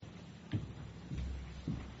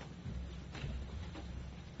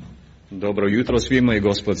Dobro jutro svima I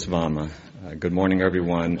Gospod s vama. Good morning,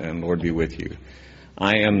 everyone, and Lord be with you.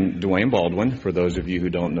 I am Dwayne Baldwin, for those of you who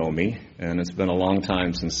don't know me, and it's been a long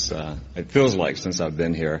time since, it feels like since I've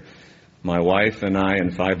been here. My wife and I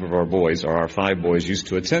and 5 of our boys, or our 5 boys, used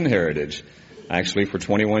to attend Heritage, actually for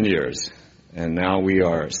 21 years. And now we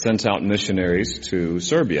are sent out missionaries to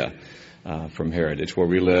Serbia from Heritage, where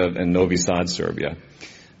we live in Novi Sad, Serbia.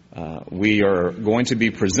 We are going to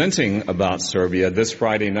be presenting about Serbia this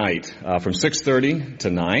Friday night from 6:30 to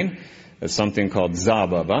 9. It's something called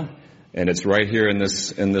Zabava, and it's right here in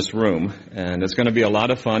this room. And it's going to be a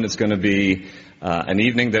lot of fun. It's going to be an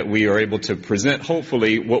evening that we are able to present,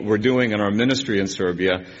 hopefully, what we're doing in our ministry in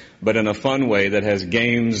Serbia, but in a fun way that has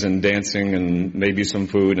games and dancing and maybe some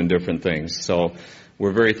food and different things. So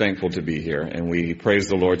we're very thankful to be here, and we praise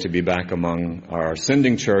the Lord to be back among our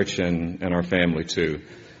sending church and our family too.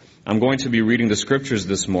 I'm going to be reading the scriptures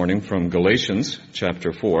this morning from Galatians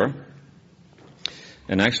chapter 4.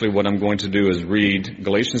 And actually what I'm going to do is read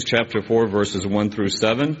Galatians chapter 4 verses 1 through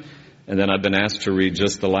 7. And then I've been asked to read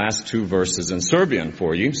just the last 2 verses in Serbian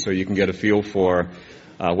for you, so you can get a feel for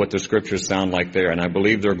what the scriptures sound like there. And I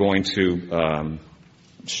believe they're going to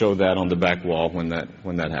show that on the back wall when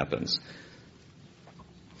that happens.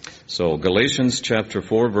 So Galatians chapter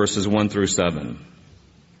 4 verses 1 through 7.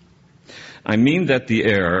 I mean that the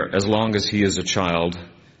heir, as long as he is a child,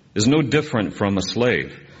 is no different from a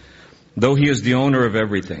slave, though he is the owner of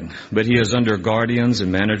everything, but he is under guardians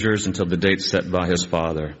and managers until the date set by his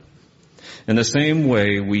father. In the same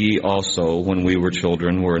way, we also, when we were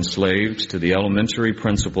children, were enslaved to the elementary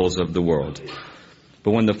principles of the world.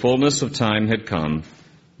 But when the fullness of time had come,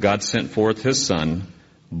 God sent forth his Son,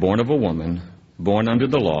 born of a woman, born under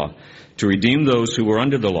the law, to redeem those who were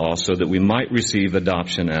under the law so that we might receive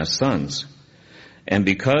adoption as sons. And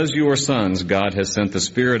because you are sons, God has sent the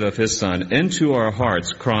Spirit of his Son into our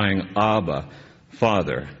hearts, crying, Abba,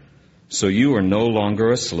 Father. So you are no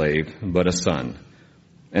longer a slave, but a son.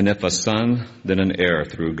 And if a son, then an heir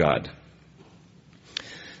through God.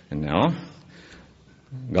 And now,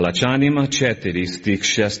 Galačanima 4, stih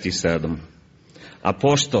 6 I 7. A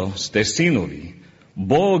pošto ste sinovi,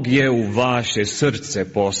 Bog je u vaše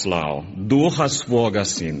srce poslao duha svoga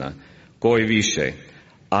sina, koji više,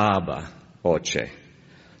 Aba, Oče.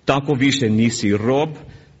 Tako više nisi rob,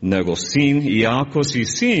 nego sin, I ako si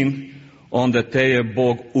sin, onda te je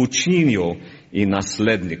Bog učinio I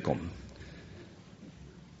naslednikom.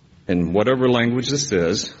 In whatever language this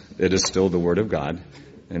is, it is still the word of God,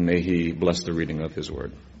 and may he bless the reading of his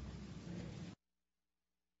word.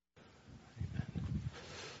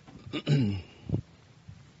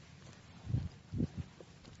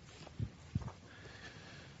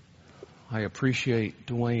 I appreciate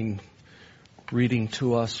Dwayne reading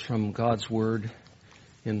to us from God's Word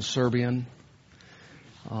in Serbian.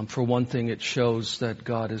 For one thing, it shows that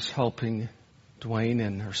God is helping Dwayne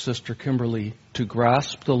and her sister Kimberly to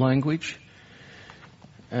grasp the language.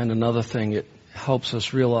 And another thing, it helps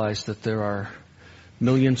us realize that there are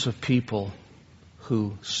millions of people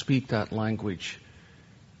who speak that language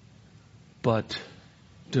but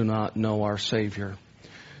do not know our Savior.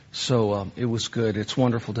 So it was good. It's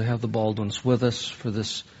wonderful to have the Baldwins with us for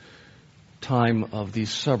this time of these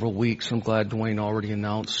several weeks. I'm glad Dwayne already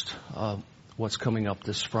announced what's coming up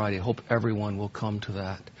this Friday. I hope everyone will come to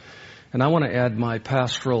that. And I want to add my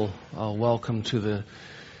pastoral welcome to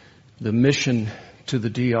the mission to the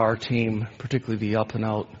DR team, particularly the Up and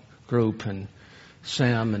Out group, and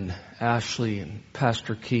Sam and Ashley and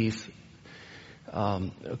Pastor Keith,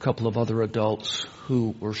 a couple of other adults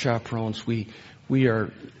who were chaperones. We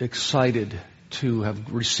are excited to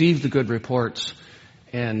have received the good reports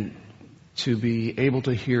and to be able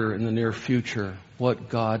to hear in the near future what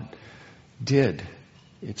God did.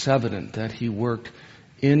 It's evident that he worked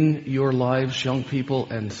in your lives, young people,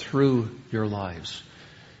 and through your lives.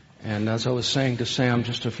 And as I was saying to Sam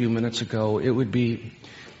just a few minutes ago, it would be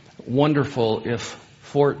wonderful if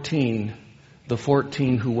the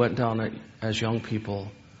 14 who went down as young people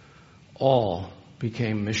all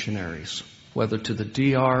became missionaries, whether to the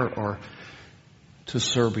DR or to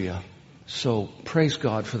Serbia. So praise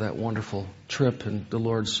God for that wonderful trip and the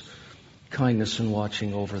Lord's kindness in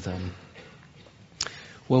watching over them.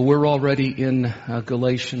 Well, we're already in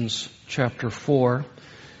Galatians chapter 4,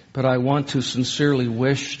 but I want to sincerely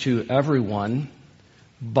wish to everyone,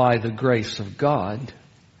 by the grace of God,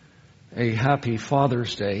 a happy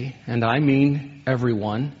Father's Day. And I mean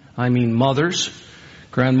everyone. I mean mothers,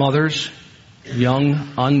 grandmothers,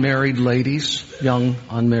 young unmarried ladies, young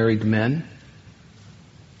unmarried men,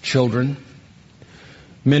 children,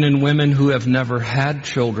 men and women who have never had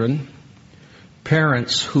children,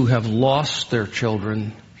 parents who have lost their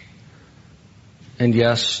children, and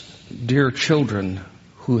yes, dear children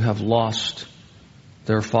who have lost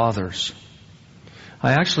their fathers.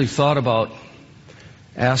 I actually thought about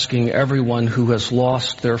asking everyone who has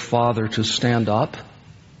lost their father to stand up,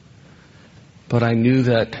 but I knew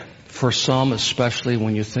that for some, especially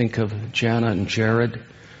when you think of Jana and Jared,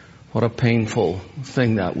 what a painful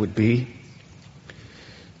thing that would be.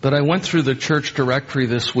 But I went through the church directory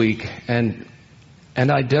this week and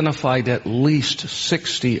identified at least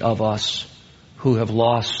 60 of us who have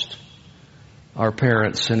lost our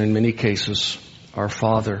parents, and in many cases, our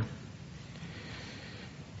father.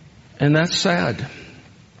 And that's sad.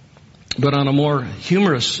 But on a more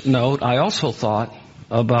humorous note, I also thought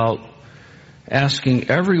about asking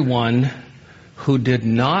everyone who did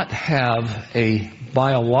not have a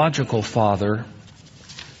biological father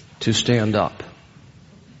to stand up.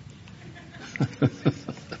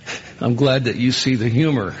 I'm glad that you see the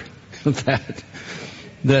humor of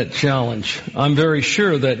that challenge. I'm very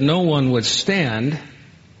sure that no one would stand.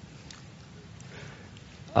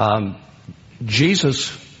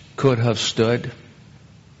 Jesus could have stood.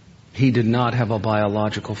 He did not have a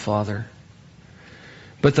biological father.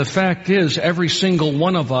 But the fact is, every single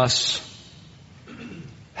one of us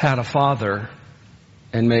had a father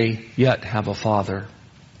and may yet have a father.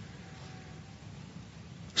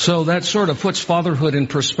 So that sort of puts fatherhood in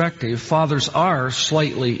perspective. Fathers are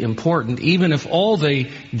slightly important, even if all they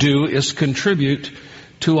do is contribute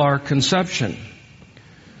to our conception.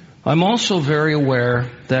 I'm also very aware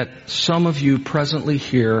that some of you presently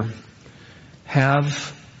here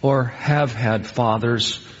have or have had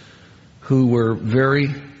fathers who were very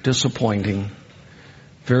disappointing,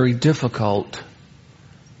 very difficult,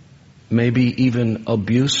 maybe even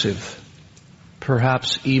abusive,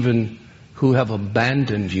 perhaps even who have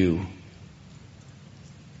abandoned you.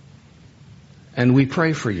 And we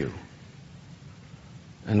pray for you.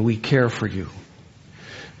 And we care for you.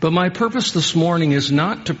 But my purpose this morning is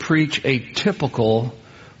not to preach a typical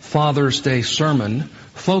Father's Day sermon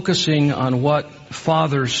focusing on what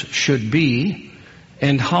fathers should be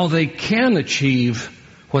and how they can achieve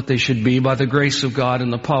what they should be by the grace of God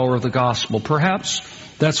and the power of the gospel. Perhaps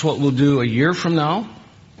that's what we'll do a year from now,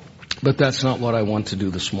 but that's not what I want to do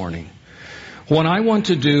this morning. What I want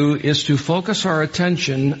to do is to focus our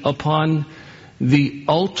attention upon the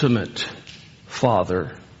ultimate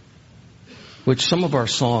Father, which some of our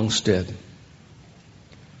songs did.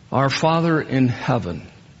 Our Father in heaven.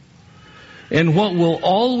 And what will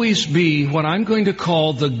always be what I'm going to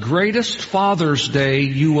call the greatest Father's Day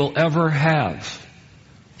you will ever have,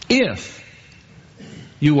 if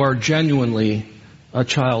you are genuinely a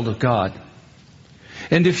child of God.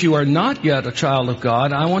 And if you are not yet a child of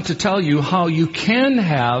God, I want to tell you how you can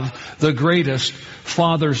have the greatest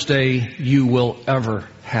Father's Day you will ever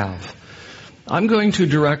have. I'm going to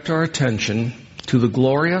direct our attention to the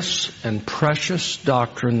glorious and precious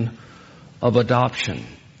doctrine of adoption.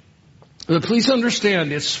 But please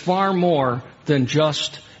understand, it's far more than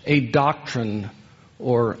just a doctrine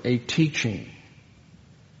or a teaching.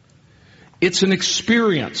 It's an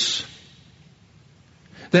experience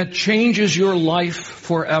that changes your life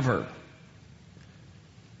forever.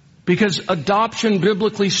 Because adoption,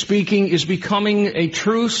 biblically speaking, is becoming a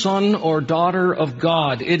true son or daughter of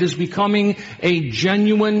God. It is becoming a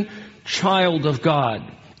genuine child of God.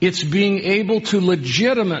 It's being able to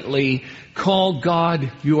legitimately call God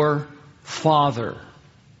your Father.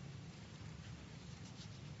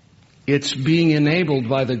 It's being enabled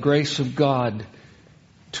by the grace of God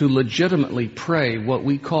to legitimately pray what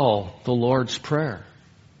we call the Lord's Prayer.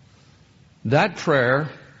 That prayer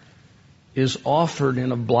is offered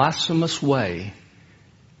in a blasphemous way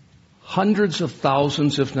hundreds of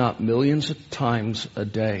thousands, if not millions of times a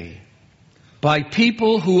day by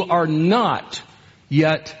people who are not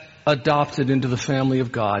yet adopted into the family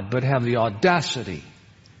of God, but have the audacity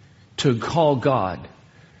to call God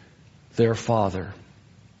their Father.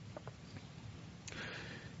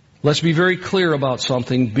 Let's be very clear about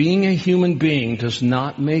something. Being a human being does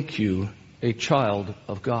not make you a child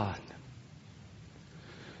of God.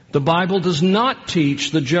 The Bible does not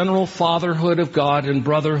teach the general fatherhood of God and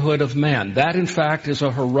brotherhood of man. That, in fact, is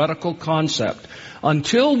a heretical concept.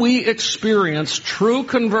 Until we experience true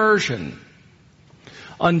conversion,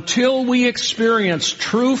 until we experience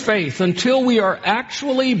true faith, until we are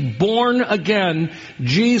actually born again,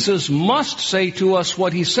 Jesus must say to us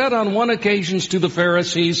what he said on one occasion to the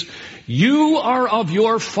Pharisees, "You are of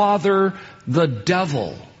your father, the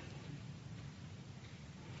devil."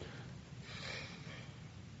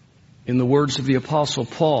 In the words of the Apostle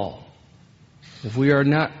Paul, if we are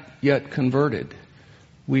not yet converted,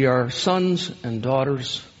 we are sons and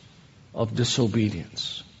daughters of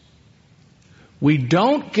disobedience. We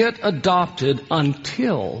don't get adopted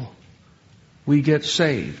until we get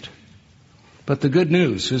saved. But the good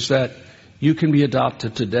news is that you can be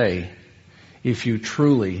adopted today if you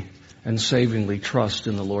truly and savingly trust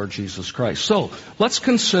in the Lord Jesus Christ. So, let's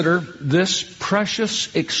consider this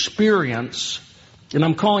precious experience, and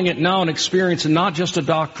I'm calling it now an experience and not just a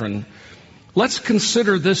doctrine. Let's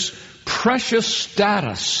consider this precious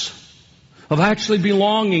status of actually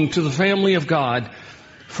belonging to the family of God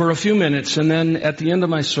for a few minutes, and then at the end of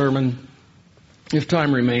my sermon, if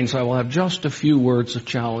time remains, I will have just a few words of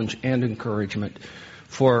challenge and encouragement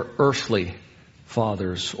for earthly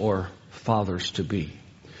fathers or fathers-to-be.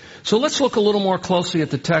 So let's look a little more closely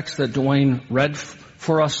at the text that Dwayne read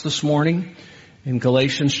for us this morning in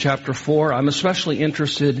Galatians chapter 4. I'm especially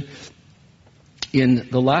interested in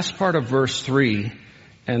the last part of verse 3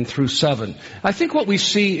 and through 7. I think what we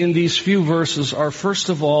see in these few verses are, first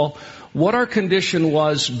of all, what our condition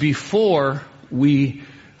was before we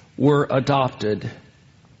were adopted.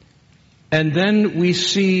 And then we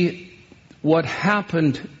see what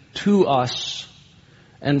happened to us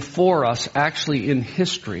and for us actually in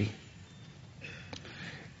history.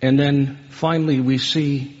 And then finally we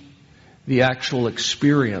see the actual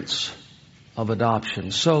experience of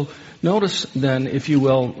adoption. So notice then, if you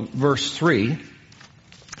will, verse 3,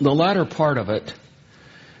 the latter part of it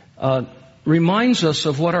reminds us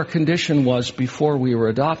of what our condition was before we were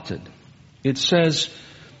adopted. It says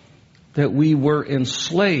that we were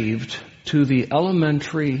enslaved to the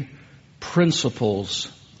elementary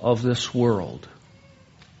principles of this world,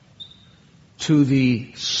 to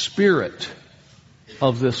the spirit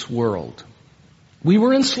of this world. We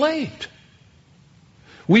were enslaved.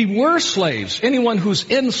 We were slaves. Anyone who's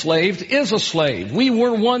enslaved is a slave. We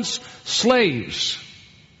were once slaves.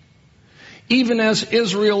 Even as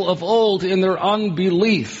Israel of old in their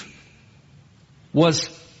unbelief was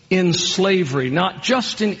in slavery, not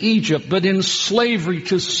just in Egypt, but in slavery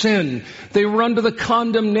to sin. They were under the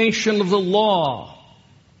condemnation of the law.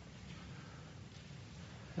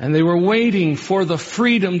 And they were waiting for the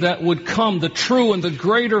freedom that would come, the true and the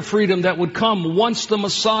greater freedom that would come once the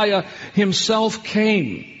Messiah himself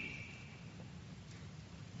came.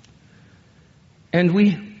 And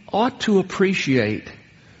we ought to appreciate,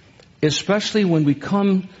 especially when we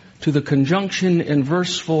come to the conjunction in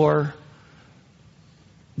verse 4,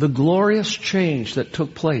 the glorious change that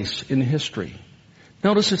took place in history.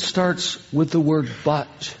 Notice it starts with the word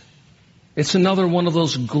but. It's another one of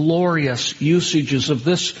those glorious usages of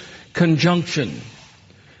this conjunction.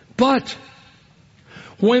 But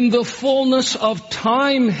when the fullness of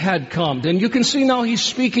time had come, and you can see now he's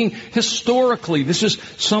speaking historically. This is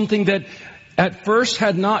something that at first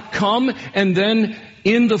had not come, and then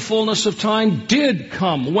in the fullness of time did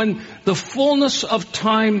come. When the fullness of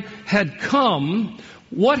time had come,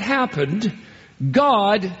 what happened?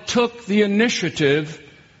 God took the initiative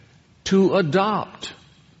to adopt.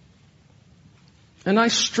 And I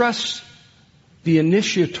stress the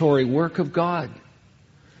initiatory work of God.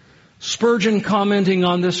 Spurgeon, commenting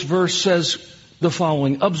on this verse, says the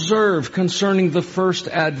following: observe concerning the first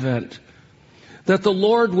advent that the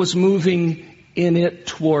Lord was moving in it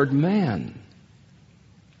toward man.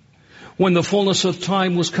 When the fullness of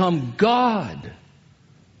time was come, God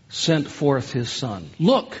sent forth his Son.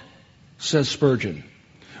 Look, says Spurgeon,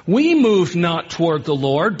 we moved not toward the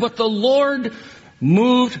Lord, but the Lord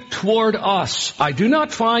moved toward us. I do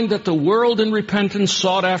not find that the world in repentance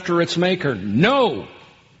sought after its Maker. No.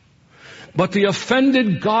 But the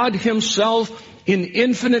offended God himself in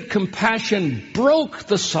infinite compassion broke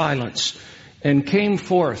the silence and came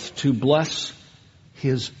forth to bless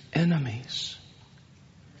his enemies.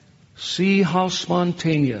 See how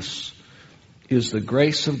spontaneous is the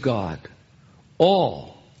grace of God.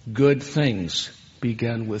 All good things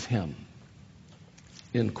began with him.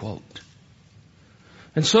 End quote.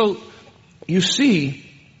 And so you see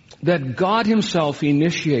that God himself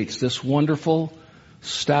initiates this wonderful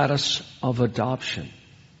status of adoption.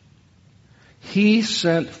 He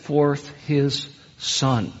sent forth his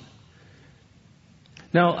Son.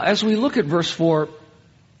 Now, as we look at verse 4,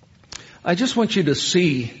 I just want you to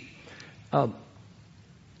see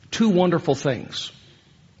two wonderful things.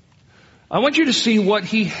 I want you to see what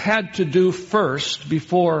he had to do first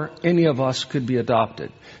before any of us could be adopted.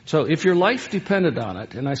 So if your life depended on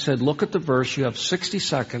it, and I said, look at the verse, you have 60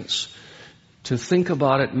 seconds to think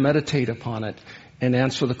about it, meditate upon it, and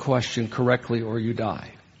answer the question correctly or you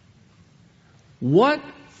die. What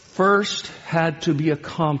first had to be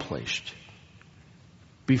accomplished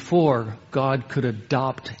before God could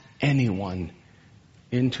adopt anyone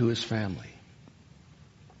into his family?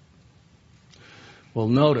 Well,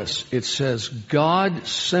 notice it says God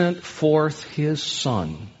sent forth His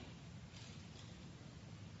Son,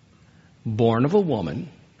 born of a woman.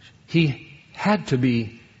 He had to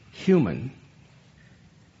be human.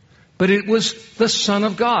 But it was the Son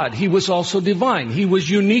of God. He was also divine. He was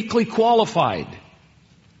uniquely qualified.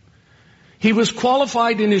 He was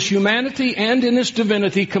qualified in His humanity and in His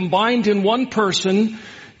divinity, combined in one person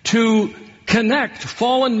to connect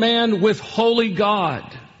fallen man with holy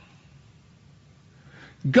God.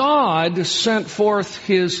 God sent forth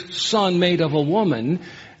His Son made of a woman,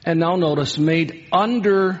 and now notice, made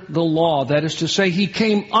under the law. That is to say, He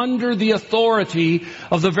came under the authority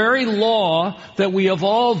of the very law that we have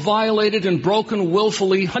all violated and broken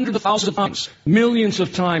willfully hundreds of thousands of times, millions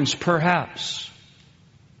of times perhaps,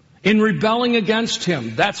 in rebelling against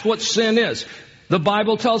Him. That's what sin is. The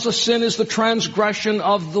Bible tells us sin is the transgression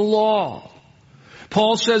of the law.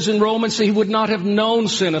 Paul says in Romans that he would not have known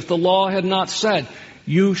sin if the law had not said,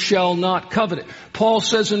 "You shall not covet it." Paul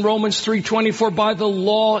says in Romans 3:24, by the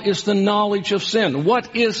law is the knowledge of sin.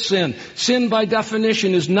 What is sin? Sin by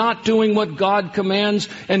definition is not doing what God commands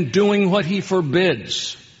and doing what He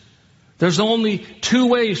forbids. There's only two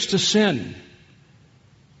ways to sin: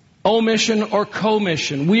 omission or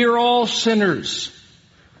commission. We are all sinners.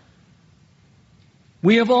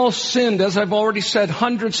 We have all sinned, as I've already said,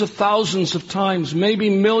 hundreds of thousands of times, maybe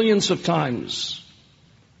millions of times.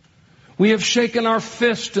 We have shaken our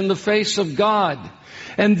fist in the face of God.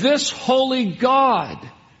 And this holy God,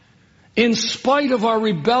 in spite of our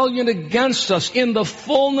rebellion against us, in the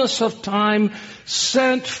fullness of time,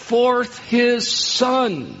 sent forth His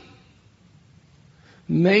Son,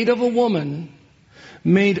 made of a woman,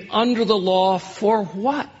 made under the law for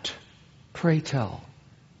what? Pray tell.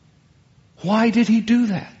 Why did He do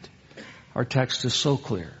that? Our text is so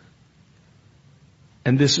clear.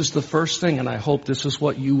 And this is the first thing, and I hope this is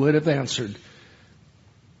what you would have answered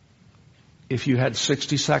if you had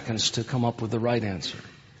 60 seconds to come up with the right answer.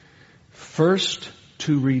 First,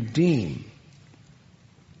 to redeem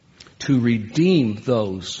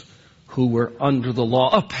those who were under the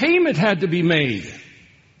law. A payment had to be made,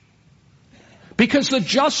 because the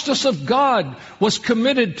justice of God was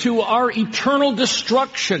committed to our eternal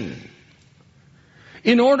destruction.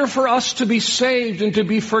 In order for us to be saved and to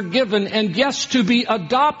be forgiven and, yes, to be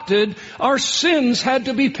adopted, our sins had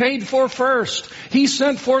to be paid for first. He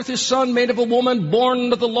sent forth His Son made of a woman born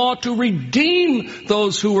under the law to redeem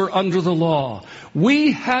those who were under the law.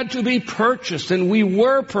 We had to be purchased, and we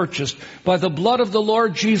were purchased by the blood of the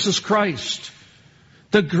Lord Jesus Christ.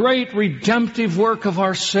 The great redemptive work of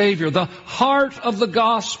our Savior, the heart of the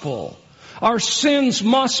gospel. Our sins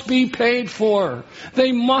must be paid for.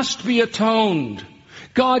 They must be atoned.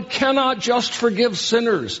 God cannot just forgive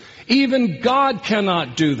sinners. Even God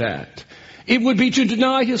cannot do that. It would be to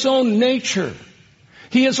deny His own nature.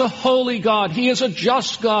 He is a holy God. He is a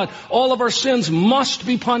just God. All of our sins must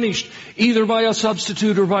be punished, either by a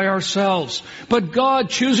substitute or by ourselves. But God,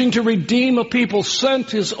 choosing to redeem a people,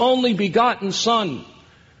 sent His only begotten Son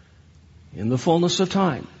in the fullness of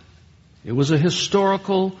time. It was a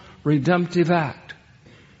historical, redemptive act.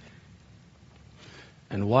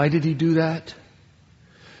 And why did He do that?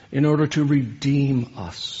 In order to redeem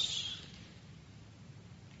us.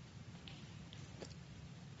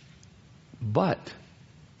 But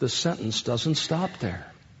the sentence doesn't stop there.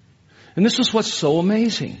 And this is what's so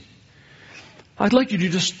amazing. I'd like you to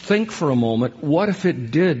just think for a moment, what if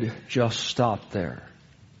it did just stop there?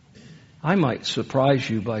 I might surprise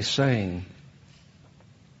you by saying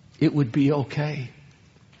it would be okay.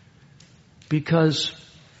 Because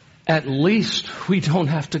at least we don't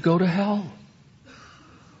have to go to hell.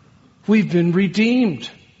 We've been redeemed.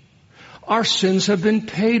 Our sins have been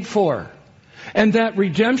paid for. And that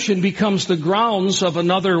redemption becomes the grounds of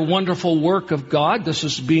another wonderful work of God. This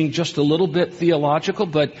is being just a little bit theological,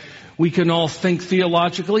 but we can all think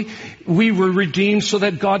theologically. We were redeemed so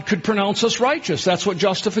that God could pronounce us righteous. That's what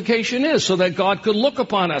justification is, so that God could look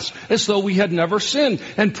upon us as though we had never sinned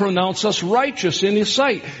and pronounce us righteous in His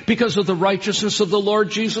sight because of the righteousness of the Lord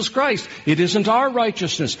Jesus Christ. It isn't our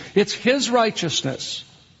righteousness. It's His righteousness.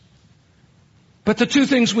 But the two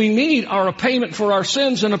things we need are a payment for our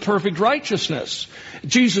sins and a perfect righteousness.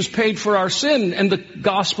 Jesus paid for our sin, and the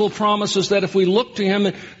gospel promises that if we look to Him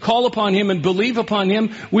and call upon Him and believe upon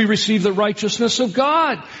Him, we receive the righteousness of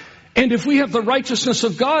God. And if we have the righteousness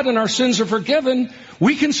of God and our sins are forgiven,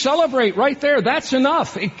 we can celebrate right there. That's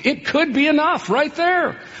enough. It could be enough right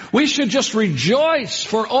there. We should just rejoice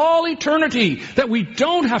for all eternity that we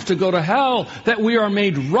don't have to go to hell, that we are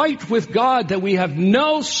made right with God, that we have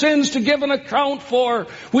no sins to give an account for.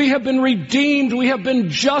 We have been redeemed. We have been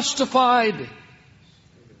justified.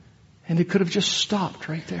 And it could have just stopped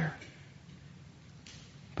right there.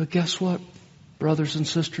 But guess what, brothers and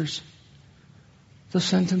sisters? The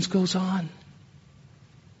sentence goes on.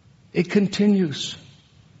 It continues.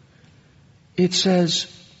 It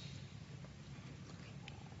says,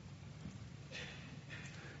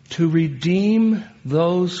 to redeem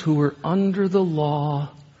those who were under the law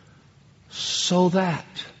so that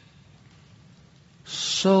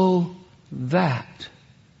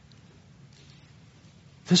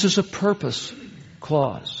this is a purpose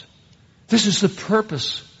clause. This is the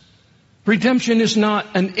purpose. Redemption is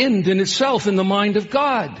not an end in itself in the mind of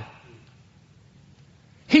God.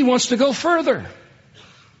 He wants to go further.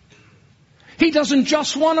 He doesn't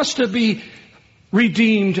just want us to be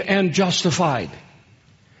redeemed and justified.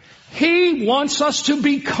 He wants us to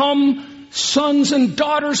become sons and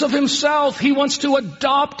daughters of Himself. He wants to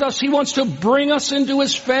adopt us. He wants to bring us into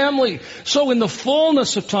His family. So in the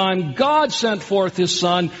fullness of time, God sent forth His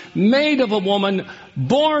Son, made of a woman,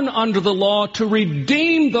 born under the law, to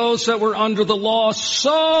redeem those that were under the law,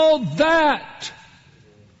 so that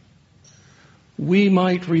we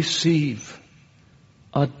might receive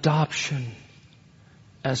adoption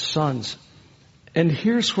as sons. And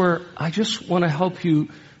here's where I just want to help you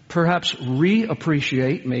perhaps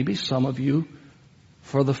reappreciate, maybe some of you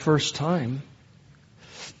for the first time,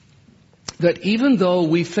 that even though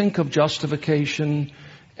we think of justification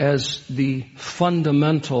as the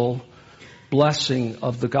fundamental blessing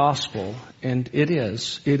of the gospel, and it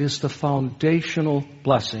is the foundational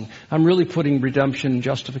blessing. I'm really putting redemption and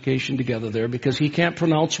justification together there because He can't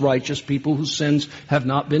pronounce righteous people whose sins have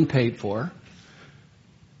not been paid for.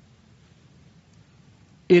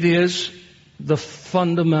 It is the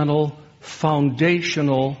fundamental,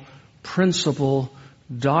 foundational principle,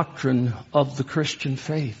 doctrine of the Christian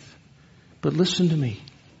faith. But listen to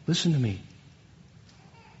me.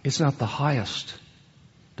 It's not the highest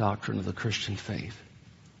doctrine of the Christian faith.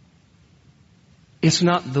 It's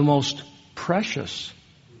not the most precious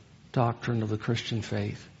doctrine of the Christian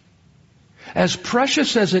faith. As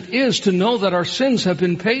precious as it is to know that our sins have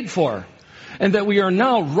been paid for, and that we are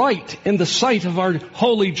now right in the sight of our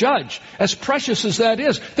holy judge. As precious as that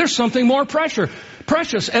is, there's something more precious.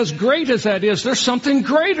 As great as that is, there's something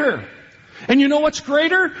greater. And you know what's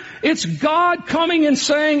greater? It's God coming and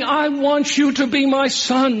saying, I want you to be my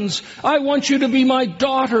sons. I want you to be my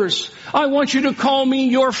daughters. I want you to call me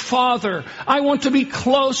your father. I want to be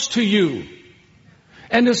close to you.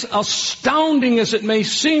 And as astounding as it may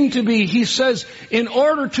seem to be, He says, in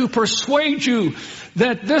order to persuade you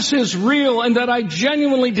that this is real and that I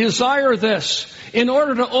genuinely desire this, in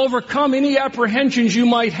order to overcome any apprehensions you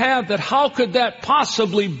might have that how could that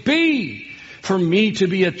possibly be for me to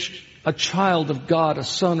be a child of God, a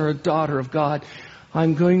son or a daughter of God,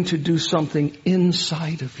 I'm going to do something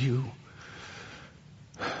inside of you.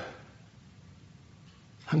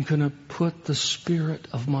 I'm going to put the Spirit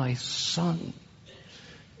of my Son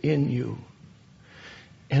in you.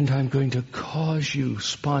 And I'm going to cause you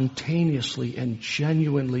spontaneously and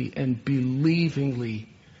genuinely and believingly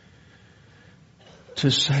to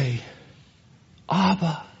say,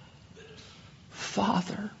 Abba,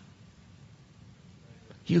 Father.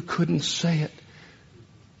 You couldn't say it.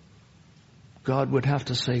 God would have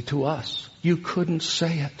to say to us, you couldn't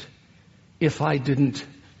say it if I didn't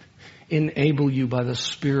enable you by the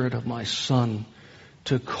Spirit of my Son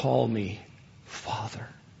to call me Father.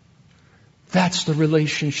 That's the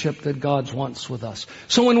relationship that God wants with us.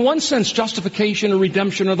 So in one sense, justification or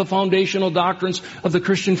redemption are the foundational doctrines of the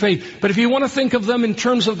Christian faith. But if you want to think of them in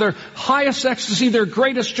terms of their highest ecstasy, their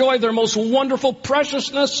greatest joy, their most wonderful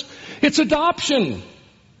preciousness, it's adoption.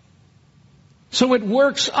 So it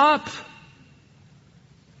works up.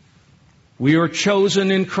 We are chosen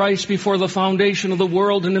in Christ before the foundation of the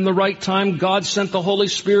world, and in the right time, God sent the Holy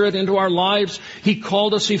Spirit into our lives. He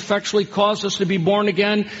called us effectually, caused us to be born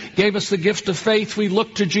again, gave us the gift of faith. We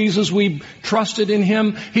looked to Jesus. We trusted in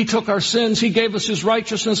Him. He took our sins. He gave us His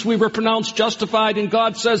righteousness. We were pronounced justified, and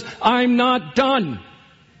God says, I'm not done.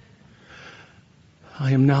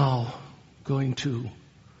 I am now going to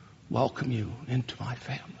welcome you into my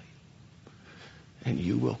family, and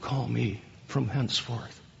you will call me from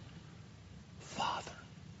henceforth Father.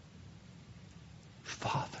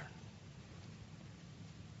 Father.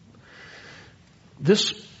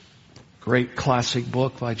 This great classic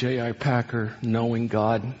book by J.I. Packer, Knowing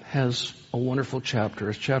God, has a wonderful chapter.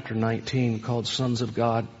 It's chapter 19 called Sons of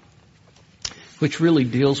God, which really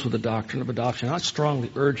deals with the doctrine of adoption. I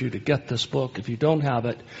strongly urge you to get this book. If you don't have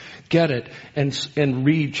it, get it and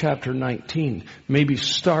read chapter 19. Maybe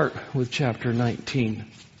start with chapter 19.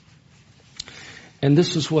 And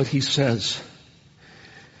this is what he says.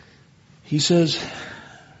 He says,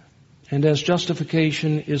 And as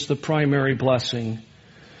justification is the primary blessing,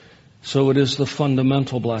 so it is the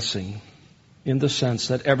fundamental blessing, in the sense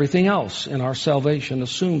that everything else in our salvation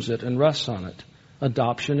assumes it and rests on it,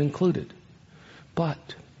 adoption included.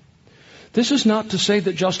 But this is not to say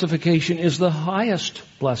that justification is the highest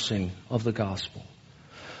blessing of the gospel.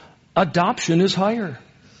 Adoption is higher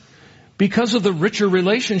because of the richer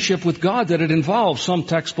relationship with God that it involves. Some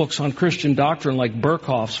textbooks on Christian doctrine, like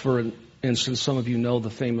Berkhoff's, for instance, some of you know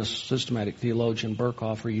the famous systematic theologian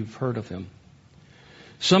Berkhoff, or you've heard of him.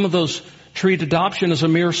 Some of those treat adoption as a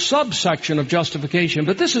mere subsection of justification,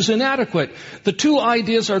 but this is inadequate. The two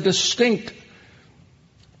ideas are distinct.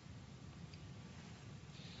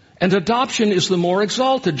 And adoption is the more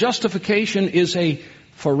exalted. Justification is a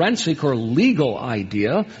forensic or legal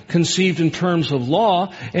idea conceived in terms of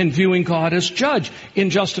law and viewing God as judge.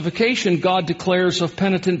 In justification, God declares of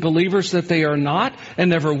penitent believers that they are not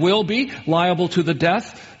and never will be liable to the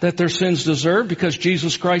death that their sins deserve, because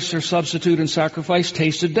Jesus Christ, their substitute and sacrifice,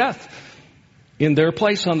 tasted death in their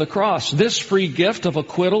place on the cross. This free gift of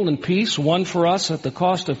acquittal and peace won for us at the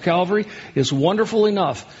cost of Calvary is wonderful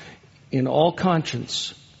enough in all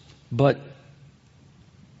conscience. But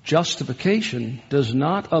justification does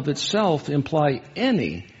not of itself imply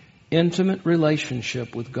any intimate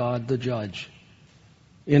relationship with God the judge.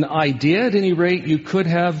 In idea, at any rate, you could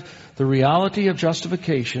have the reality of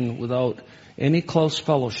justification without any close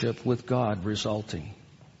fellowship with God resulting.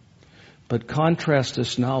 But contrast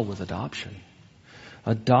this now with adoption.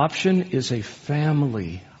 Adoption is a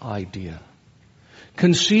family idea,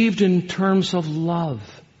 conceived in terms of love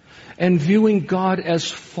and viewing God as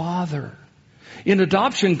Father. In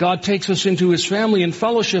adoption, God takes us into His family and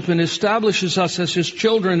fellowship and establishes us as His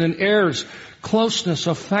children and heirs. Closeness,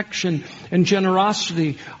 affection, and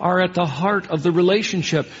generosity are at the heart of the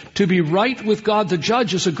relationship. To be right with God the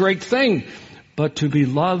judge is a great thing, but to be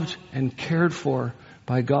loved and cared for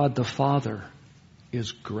by God the Father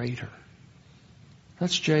is greater.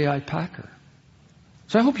 That's J.I. Packer.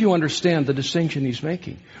 So I hope you understand the distinction he's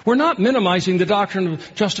making. We're not minimizing the doctrine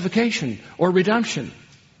of justification or redemption.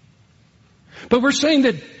 But we're saying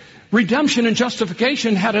that redemption and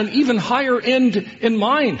justification had an even higher end in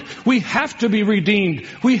mind. We have to be redeemed.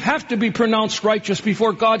 We have to be pronounced righteous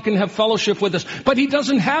before God can have fellowship with us. But He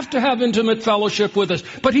doesn't have to have intimate fellowship with us.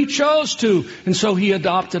 But He chose to. And so He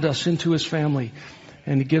adopted us into His family.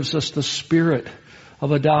 And He gives us the spirit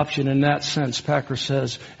of adoption in that sense, Packer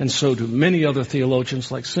says, and so do many other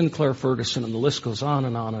theologians like Sinclair Ferguson, and the list goes on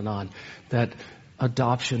and on and on, that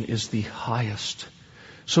adoption is the highest.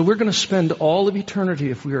 So we're going to spend all of eternity,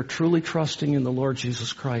 if we are truly trusting in the Lord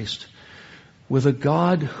Jesus Christ, with a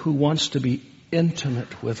God who wants to be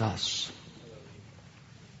intimate with us.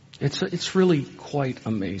 It's really quite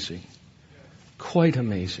amazing. Quite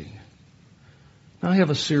amazing. Now I have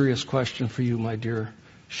a serious question for you, my dear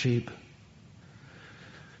sheep.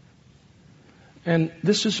 And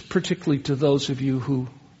this is particularly to those of you who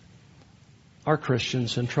are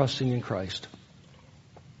Christians and trusting in Christ.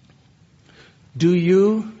 Do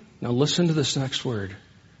you, now listen to this next word,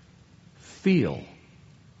 feel?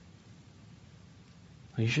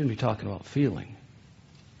 Now, you shouldn't be talking about feeling.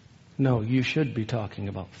 No, you should be talking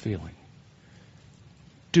about feeling.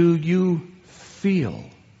 Do you feel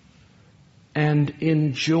and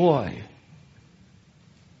enjoy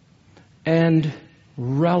and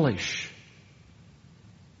relish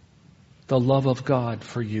the love of God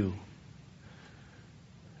for you?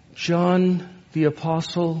 John the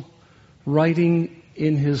Apostle, writing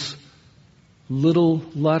in his little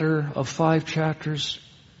letter of 5 chapters,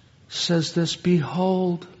 says this: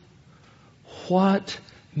 behold, what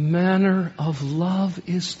manner of love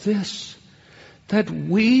is this, that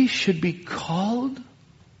we should be called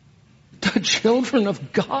the children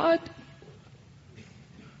of God?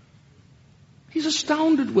 He's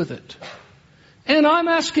astounded with it. And I'm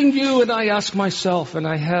asking you, and I ask myself, and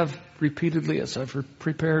I have repeatedly as I've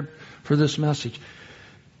prepared for this message,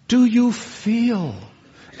 do you feel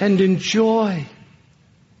and enjoy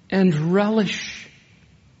and relish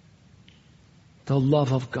the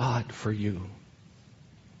love of God for you?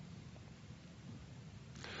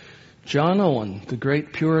 John Owen, the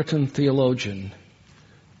great Puritan theologian,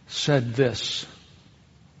 said this,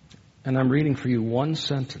 and I'm reading for you one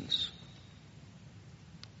sentence.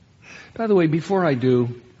 By the way, before I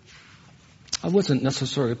do, I wasn't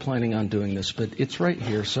necessarily planning on doing this, but it's right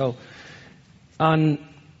here. So on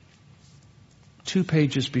 2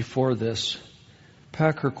 pages before this,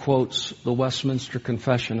 Packer quotes the Westminster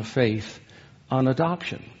Confession of Faith on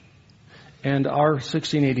adoption. And our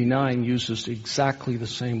 1689 uses exactly the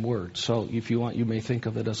same word. So if you want, you may think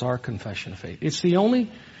of it as our Confession of Faith. It's the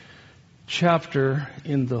only chapter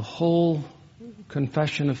in the whole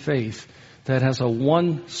Confession of Faith that has a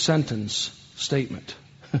one-sentence statement.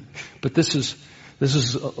 But this is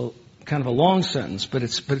kind of a long sentence, but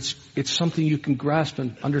it's something you can grasp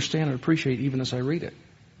and understand and appreciate even as I read it.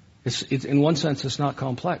 It's in one sense, it's not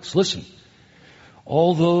complex. Listen.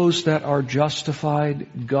 All those that are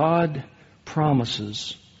justified, God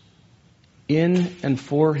promises in and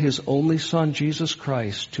for His only Son, Jesus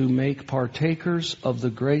Christ, to make partakers of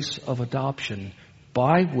the grace of adoption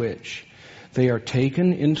by which they are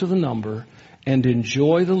taken into the number and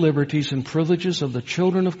enjoy the liberties and privileges of the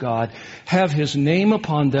children of God, have His name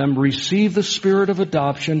upon them, receive the Spirit of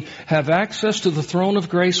adoption, have access to the throne of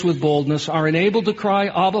grace with boldness, are enabled to cry,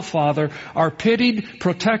 Abba, Father, are pitied,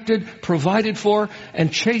 protected, provided for,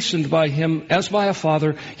 and chastened by Him as by a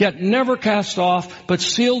father, yet never cast off, but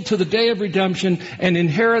sealed to the day of redemption, and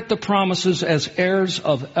inherit the promises as heirs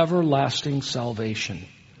of everlasting salvation.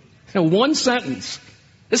 Now, one sentence.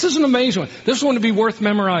 This is an amazing one. This one would be worth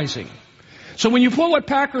memorizing. So when you put what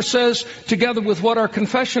Packer says together with what our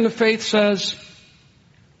Confession of Faith says,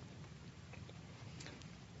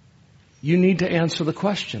 you need to answer the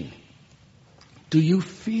question, do you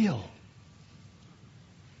feel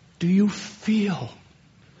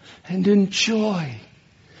and enjoy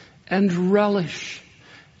and relish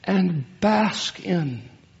and bask in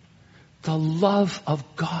the love of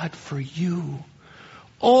God for you?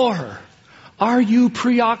 Or are you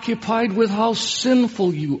preoccupied with how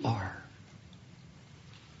sinful you are?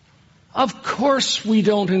 Of course we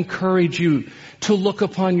don't encourage you to look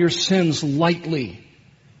upon your sins lightly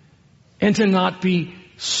and to not be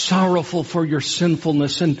sorrowful for your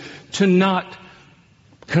sinfulness and to not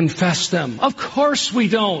confess them. Of course we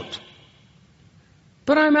don't.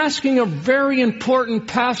 But I'm asking a very important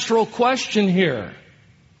pastoral question here.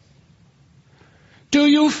 Do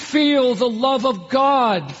you feel the love of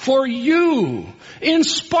God for you in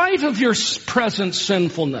spite of your present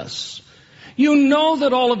sinfulness? You know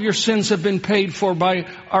that all of your sins have been paid for by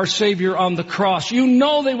our Savior on the cross. You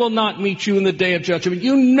know they will not meet you in the day of judgment.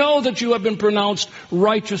 You know that you have been pronounced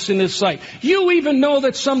righteous in His sight. You even know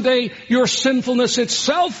that someday your sinfulness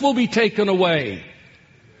itself will be taken away.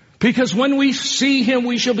 Because when we see Him,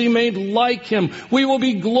 we shall be made like Him. We will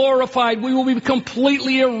be glorified. We will be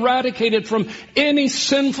completely eradicated from any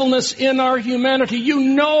sinfulness in our humanity. You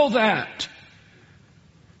know that.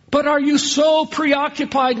 But are you so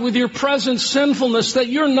preoccupied with your present sinfulness that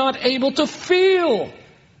you're not able to feel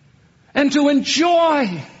and to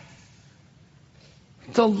enjoy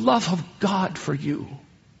the love of God for you?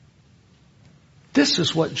 This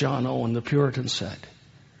is what John Owen, the Puritan, said.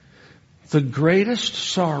 The greatest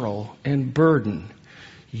sorrow and burden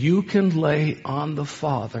you can lay on the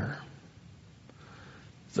Father,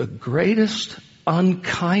 the greatest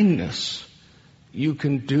unkindness you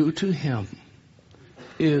can do to Him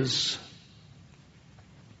is,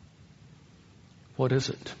 what is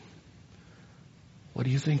it? What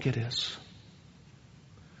do you think it is?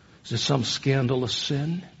 Is it some scandalous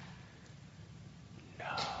sin?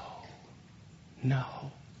 No.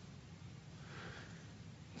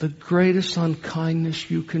 The greatest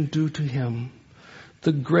unkindness you can do to Him,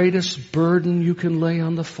 the greatest burden you can lay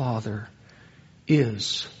on the Father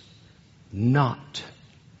is not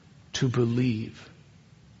to believe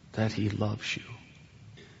that He loves you.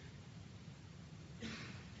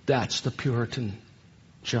 That's the Puritan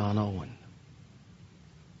John Owen.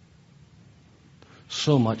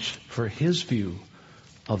 So much for his view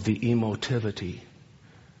of the emotivity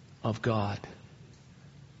of God.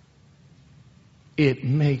 It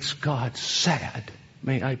makes God sad.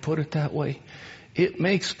 May I put it that way? It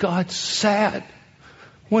makes God sad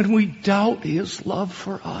when we doubt His love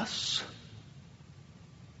for us.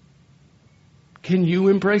 Can you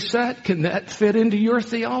embrace that? Can that fit into your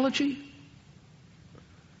theology?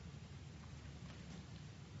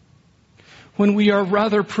 When we are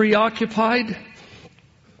rather preoccupied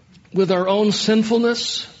with our own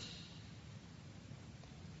sinfulness,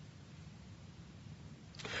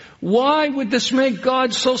 why would this make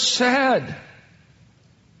God so sad?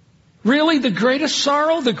 Really, the greatest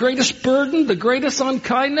sorrow, the greatest burden, the greatest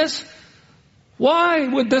unkindness? Why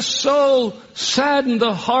would this so sadden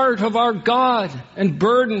the heart of our God and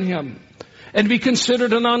burden Him and be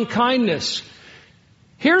considered an unkindness?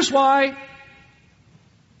 Here's why.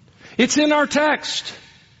 It's in our text.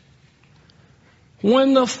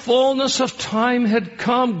 When the fullness of time had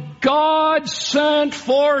come, God sent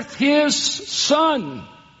forth His Son,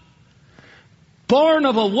 born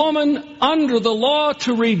of a woman under the law,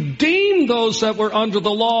 to redeem those that were under the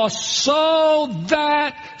law, so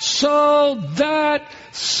that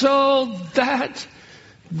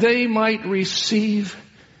they might receive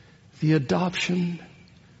the adoption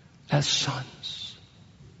as sons.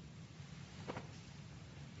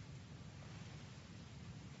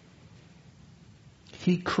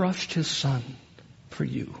 He crushed his son for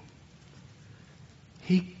you.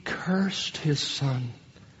 He cursed his son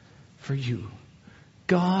for you.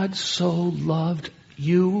 God so loved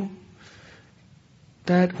you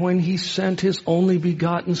that when he sent his only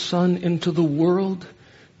begotten Son into the world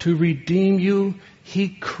to redeem you, he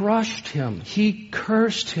crushed him. He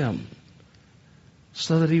cursed him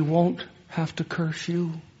so that he won't have to curse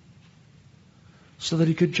you, so that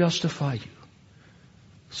he could justify you,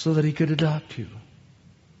 so that he could adopt you.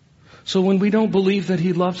 So when we don't believe that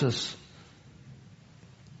he loves us,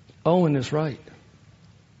 Owen is right.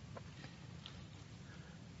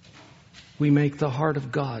 We make the heart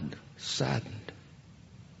of God saddened.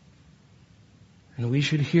 And we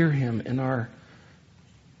should hear him in our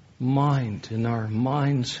mind, in our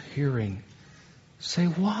mind's hearing. Say,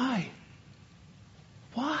 why?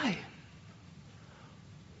 Why?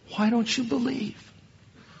 Why don't you believe?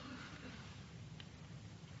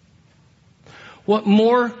 What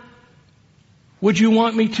more would you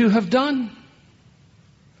want me to have done?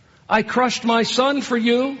 I crushed my son for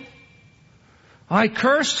you. I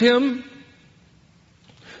cursed him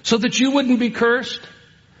so that you wouldn't be cursed.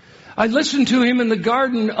 I listened to him in the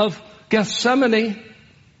Garden of Gethsemane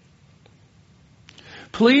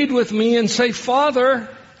plead with me and say, Father,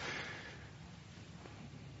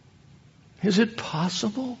 is it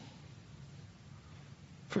possible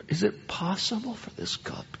for this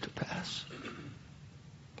cup to pass?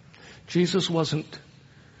 Jesus wasn't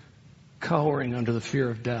cowering under the fear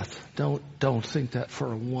of death. Don't think that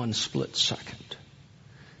for one split second.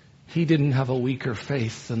 He didn't have a weaker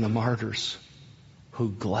faith than the martyrs who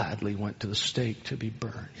gladly went to the stake to be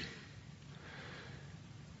burned.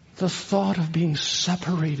 The thought of being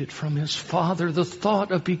separated from his Father, the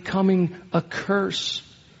thought of becoming a curse,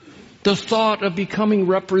 the thought of becoming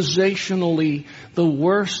representationally the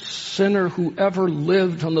worst sinner who ever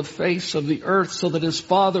lived on the face of the earth so that his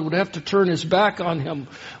Father would have to turn his back on him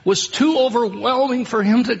was too overwhelming for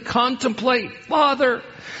him to contemplate. Father,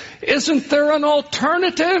 isn't there an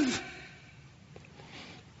alternative?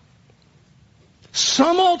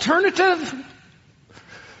 Some alternative?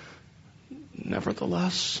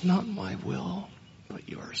 Nevertheless, not my will, but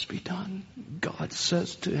yours be done. God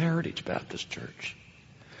says to Heritage Baptist Church.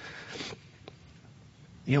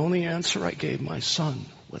 The only answer I gave my son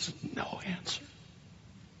was no answer.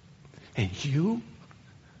 And you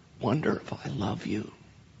wonder if I love you?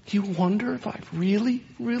 You wonder if I really,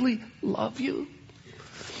 really love you?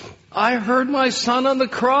 I heard my son on the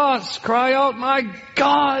cross cry out, my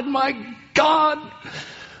God,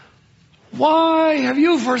 why have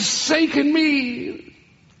you forsaken me?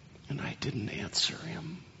 And I didn't answer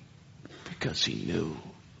him because he knew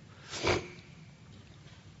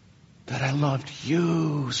that I loved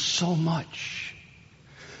you so much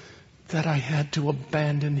that I had to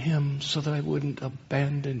abandon him so that I wouldn't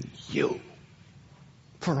abandon you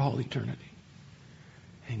for all eternity.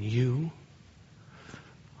 And you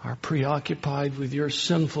are preoccupied with your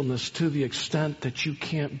sinfulness to the extent that you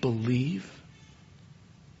can't believe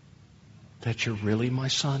that you're really my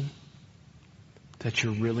son, that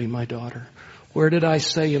you're really my daughter. Where did I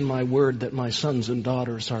say in my word that my sons and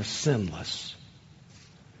daughters are sinless?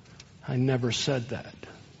 I never said that.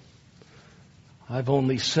 I've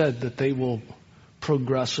only said that they will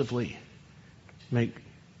progressively make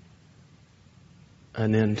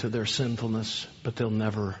an end to their sinfulness, but they'll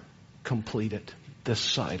never complete it this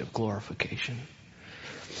side of glorification.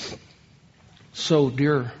 So,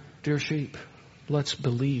 dear sheep, let's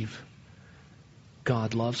believe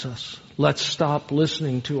God loves us. Let's stop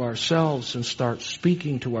listening to ourselves and start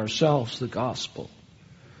speaking to ourselves the gospel,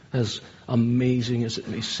 as amazing as it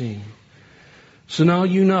may seem. So now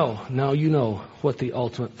you know what the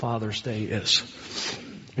ultimate Father's Day is.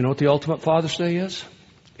 You know what the ultimate Father's Day is?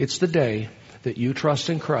 It's the day that you trust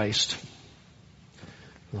in Christ.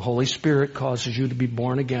 The Holy Spirit causes you to be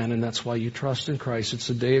born again, and that's why you trust in Christ. It's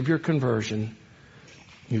the day of your conversion.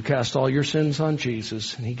 You cast all your sins on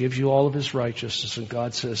Jesus, and He gives you all of His righteousness, and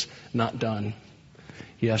God says, not done.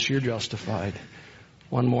 Yes, you're justified.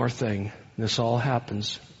 One more thing. This all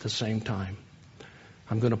happens at the same time.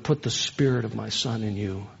 I'm going to put the Spirit of my Son in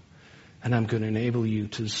you, and I'm going to enable you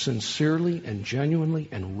to sincerely and genuinely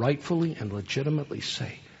and rightfully and legitimately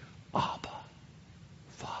say, Abba,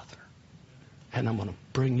 Father. And I'm going to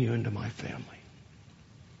bring you into my family.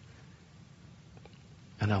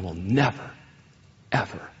 And I will never,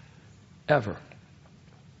 ever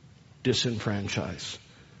disenfranchise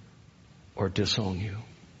or disown you.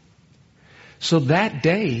 So that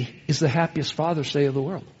day is the happiest Father's Day of the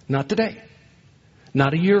world. Not today.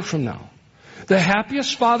 Not a year from now. The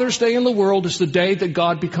happiest Father's Day in the world is the day that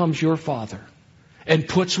God becomes your Father and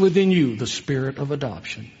puts within you the spirit of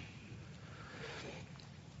adoption.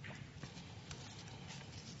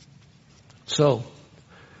 So,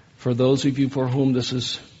 for those of you for whom this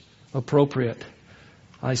is appropriate,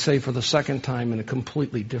 I say for the second time in a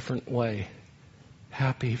completely different way,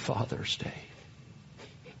 Happy Father's Day.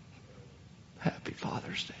 Happy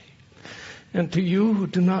Father's Day. And to you who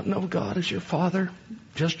do not know God as your Father,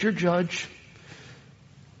 just your judge,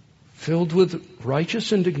 filled with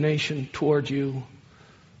righteous indignation toward you,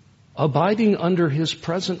 abiding under His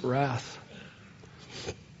present wrath,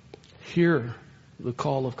 hear the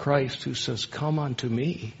call of Christ who says, come unto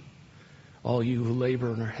me, all you who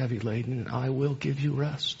labor and are heavy laden, and I will give you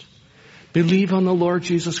rest. Believe on the Lord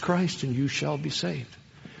Jesus Christ and you shall be saved.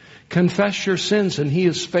 Confess your sins and He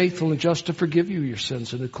is faithful and just to forgive you your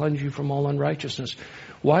sins and to cleanse you from all unrighteousness.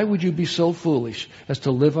 Why would you be so foolish as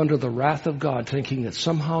to live under the wrath of God, thinking that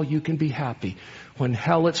somehow you can be happy when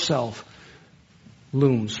hell itself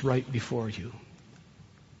looms right before you?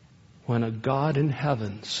 When a God in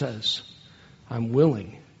heaven says, I'm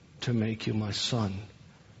willing to make you my son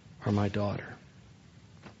or my daughter.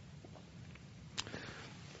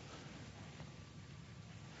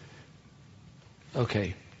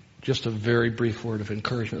 Okay, just a very brief word of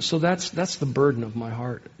encouragement. So that's the burden of my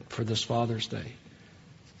heart for this Father's Day,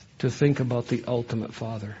 to think about the ultimate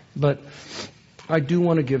Father. But I do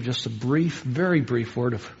want to give just a brief, very brief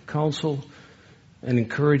word of counsel and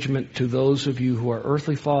encouragement to those of you who are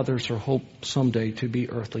earthly fathers or hope someday to be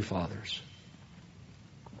earthly fathers.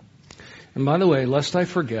 And by the way, lest I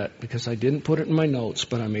forget, because I didn't put it in my notes,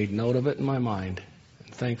 but I made note of it in my mind,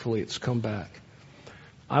 and thankfully it's come back.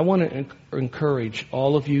 I want to encourage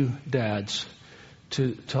all of you dads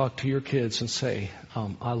to talk to your kids and say,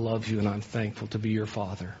 I love you and I'm thankful to be your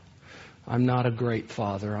father. I'm not a great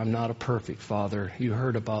father. I'm not a perfect father. You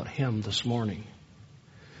heard about him this morning.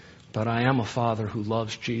 But I am a father who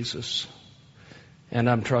loves Jesus. And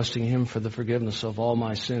I'm trusting Him for the forgiveness of all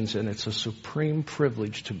my sins. And it's a supreme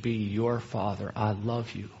privilege to be your father. I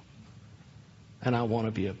love you. And I want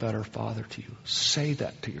to be a better father to you. Say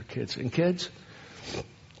that to your kids. And kids,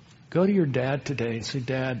 go to your dad today and say,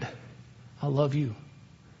 Dad, I love you.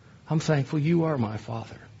 I'm thankful you are my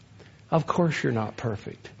father. Of course you're not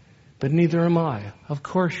perfect, but neither am I. Of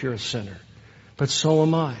course you're a sinner, but so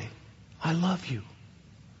am I. I love you.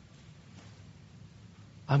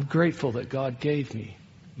 I'm grateful that God gave me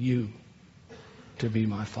you to be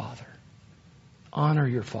my father. Honor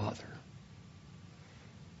your father.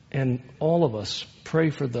 And all of us pray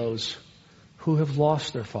for those who have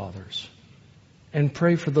lost their fathers. And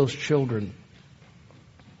pray for those children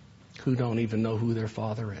who don't even know who their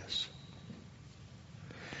father is.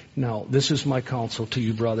 Now, this is my counsel to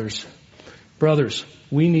you, brothers. Brothers,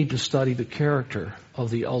 we need to study the character of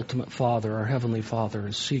the ultimate Father, our Heavenly Father,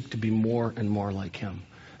 and seek to be more and more like Him.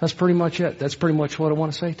 That's pretty much it. That's pretty much what I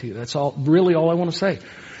want to say to you. That's really all I want to say.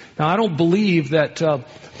 Now, I don't believe that God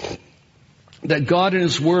in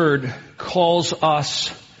His Word calls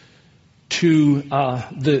us to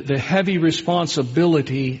the heavy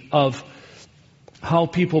responsibility of how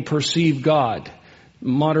people perceive God.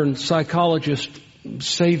 Modern psychologists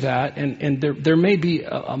say that, and there may be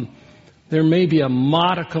a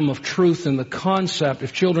modicum of truth in the concept.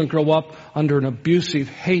 If children grow up under an abusive,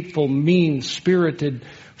 hateful, mean-spirited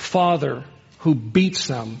father who beats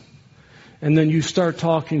them, and then you start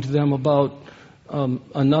talking to them about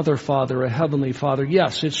another father, a heavenly Father,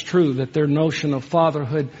 yes, it's true that their notion of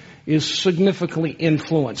fatherhood is significantly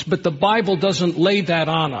influenced. But the Bible doesn't lay that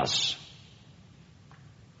on us.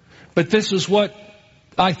 But this is what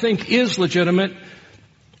I think is legitimate.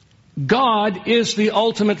 God is the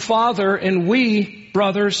ultimate Father, and we,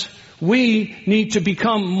 brothers, we need to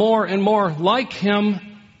become more and more like Him.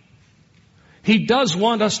 He does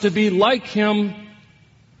want us to be like Him.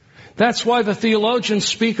 That's why the theologians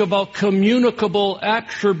speak about communicable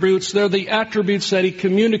attributes. They're the attributes that He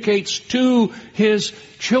communicates to His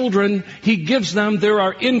children. He gives them. They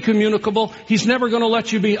are incommunicable. He's never going to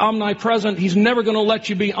let you be omnipresent. He's never going to let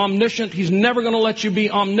you be omniscient. He's never going to let you be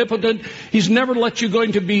omnipotent. He's never let you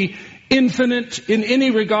going to be infinite in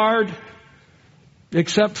any regard,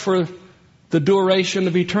 except for the duration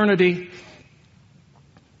of eternity.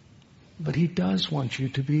 But He does want you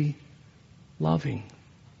to be loving.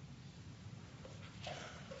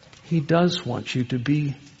 He does want you to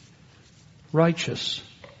be righteous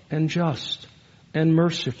and just and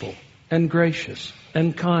merciful and gracious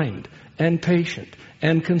and kind and patient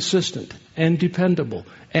and consistent and dependable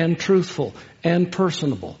and truthful and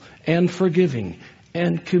personable and forgiving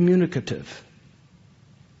and communicative.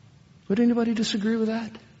 Would anybody disagree with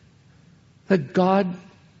that? That God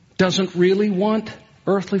doesn't really want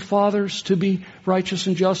earthly fathers to be righteous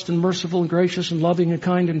and just and merciful and gracious and loving and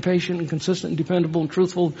kind and patient and consistent and dependable and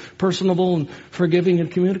truthful, personable and forgiving and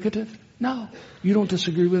communicative? No, you don't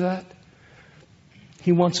disagree with that.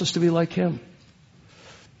 He wants us to be like Him.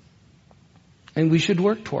 And we should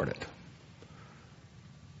work toward it.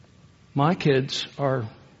 My kids are,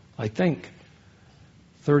 I think,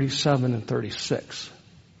 37 and 36.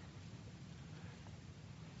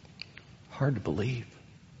 Hard to believe.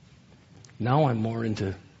 Now I'm more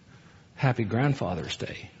into Happy Grandfather's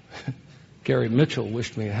Day. Gary Mitchell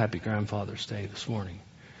wished me a Happy Grandfather's Day this morning.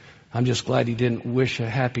 I'm just glad he didn't wish a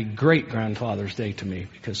Happy Great Grandfather's Day to me,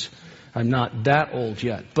 because I'm not that old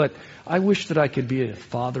yet. But I wish that I could be a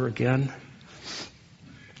father again.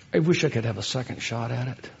 I wish I could have a second shot at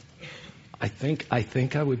it. I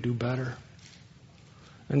think I would do better.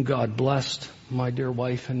 And God blessed my dear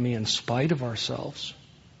wife and me in spite of ourselves.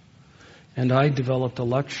 And I developed a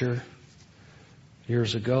lecture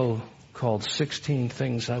years ago called 16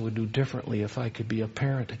 Things I Would Do Differently If I Could Be a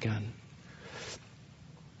Parent Again.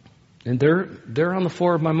 And they're on the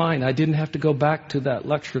floor of my mind. I didn't have to go back to that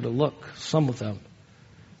lecture to look, some of them.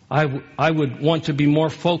 I would want to be more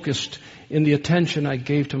focused in the attention I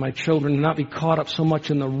gave to my children and not be caught up so much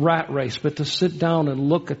in the rat race, but to sit down and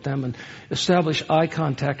look at them and establish eye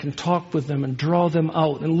contact and talk with them and draw them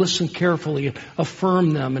out and listen carefully and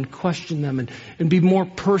affirm them and question them and be more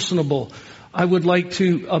personable. I would like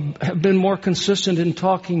to have been more consistent in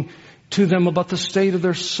talking to them about the state of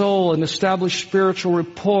their soul and establish spiritual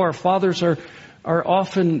rapport. Fathers are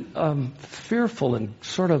often fearful and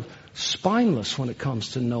sort of spineless when it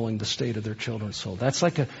comes to knowing the state of their children's soul. That's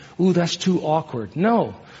like that's too awkward.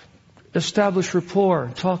 No. Establish rapport.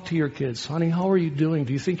 Talk to your kids. Honey, how are you doing?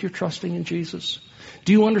 Do you think you're trusting in Jesus?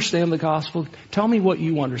 Do you understand the gospel? Tell me what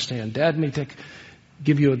you understand. Dad may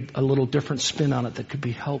give you a little different spin on it that could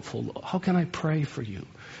be helpful. How can I pray for you?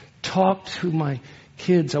 Talk to my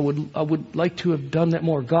kids. I would like to have done that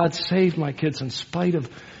more. God saved my kids in spite of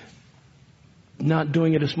not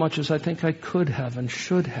doing it as much as I think I could have and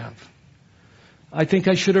should have. I think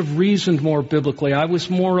I should have reasoned more biblically. I was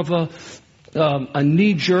more of a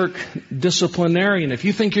knee-jerk disciplinarian. If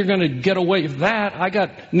you think you're going to get away with that, I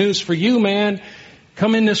got news for you, man.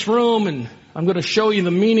 Come in this room and I'm going to show you the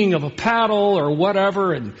meaning of a paddle or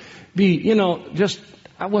whatever, and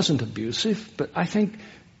I wasn't abusive, but I think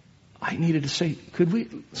I needed to say,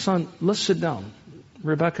 son, let's sit down.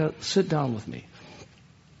 Rebecca, sit down with me.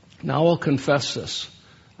 Now I'll confess this.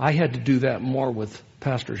 I had to do that more with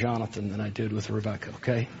Pastor Jonathan than I did with Rebecca,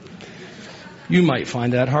 okay? You might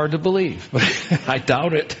find that hard to believe, but I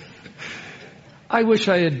doubt it. I wish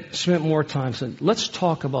I had spent more time saying, let's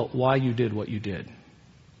talk about why you did what you did.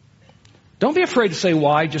 Don't be afraid to say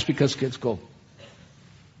why just because kids go.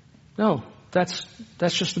 No, that's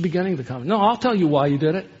just the beginning of the comment. No, I'll tell you why you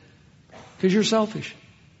did it. Because you're selfish.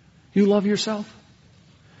 You love yourself.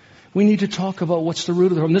 We need to talk about what's the root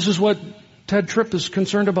of the problem. This is what Ted Tripp is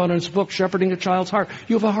concerned about in his book, Shepherding a Child's Heart.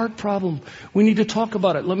 You have a heart problem. We need to talk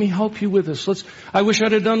about it. Let me help you with this. I wish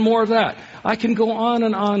I'd have done more of that. I can go on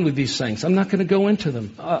and on with these things. I'm not going to go into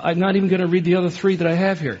them. I'm not even going to read the other 3 that I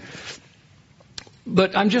have here.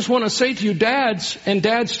 But I just want to say to you, dads and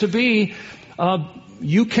dads-to-be,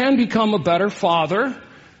 you can become a better father.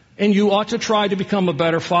 And you ought to try to become a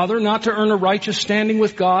better father, not to earn a righteous standing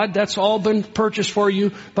with God. That's all been purchased for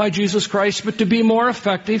you by Jesus Christ, but to be more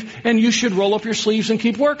effective. And you should roll up your sleeves and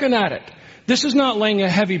keep working at it. This is not laying a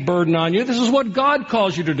heavy burden on you. This is what God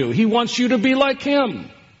calls you to do. He wants you to be like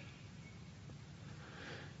Him.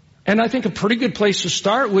 And I think a pretty good place to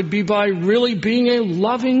start would be by really being a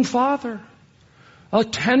loving father, a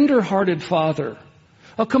tender-hearted father,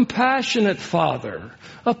 a compassionate father,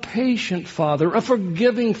 a patient father, a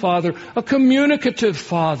forgiving father, a communicative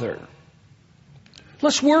father.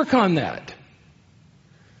 Let's work on that.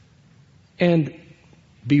 And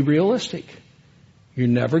be realistic. You're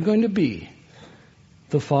never going to be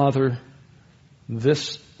the father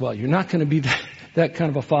you're not going to be that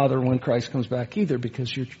kind of a father when Christ comes back either,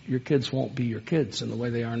 because your kids won't be your kids in the way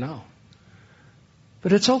they are now.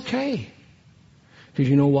 But it's okay. Because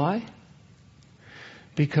you know why?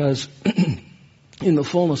 Because in the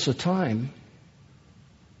fullness of time,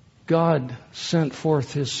 God sent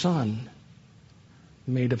forth His Son,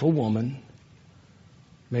 made of a woman,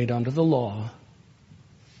 made under the law,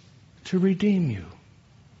 to redeem you.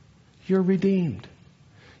 You're redeemed.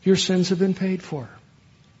 Your sins have been paid for.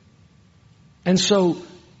 And so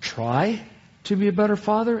try to be a better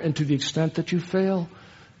father, and to the extent that you fail,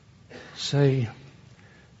 say,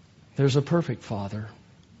 there's a perfect Father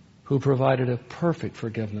who provided a perfect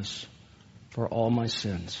forgiveness for all my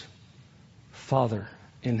sins. Father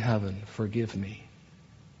in heaven, forgive me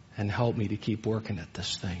and help me to keep working at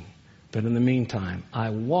this thing. But in the meantime, I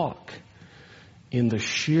walk in the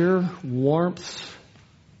sheer warmth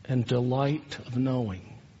and delight of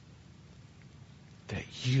knowing that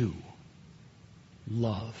you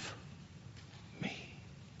love me,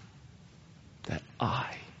 that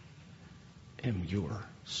I am your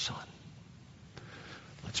son.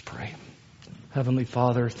 Let's pray. Heavenly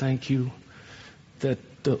Father, thank you that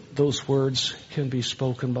those words can be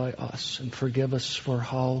spoken by us, and forgive us for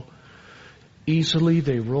how easily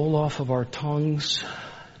they roll off of our tongues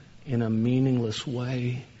in a meaningless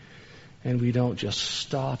way, and we don't just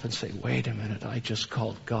stop and say, wait a minute, I just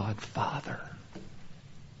called God Father.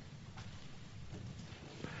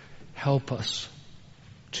 Help us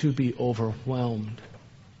to be overwhelmed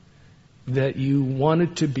that you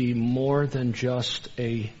wanted to be more than just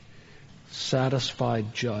a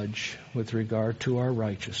satisfied judge with regard to our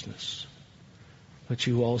righteousness, but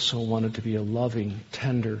you also wanted to be a loving,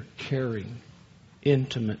 tender, caring,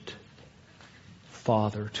 intimate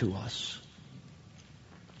Father to us.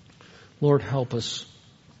 Lord, help us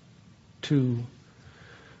to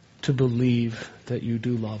believe that you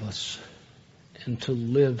do love us and to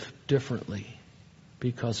live differently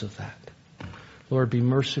because of that. Lord, be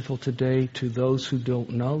merciful today to those who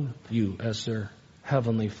don't know you as their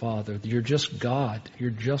Heavenly Father. You're just God.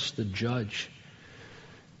 You're just the judge.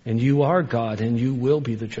 And you are God, and you will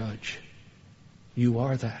be the judge. You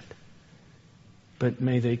are that. But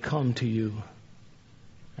may they come to you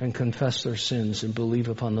and confess their sins and believe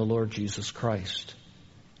upon the Lord Jesus Christ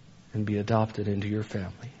and be adopted into your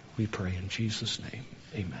family. We pray in Jesus' name.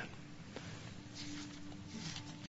 Amen.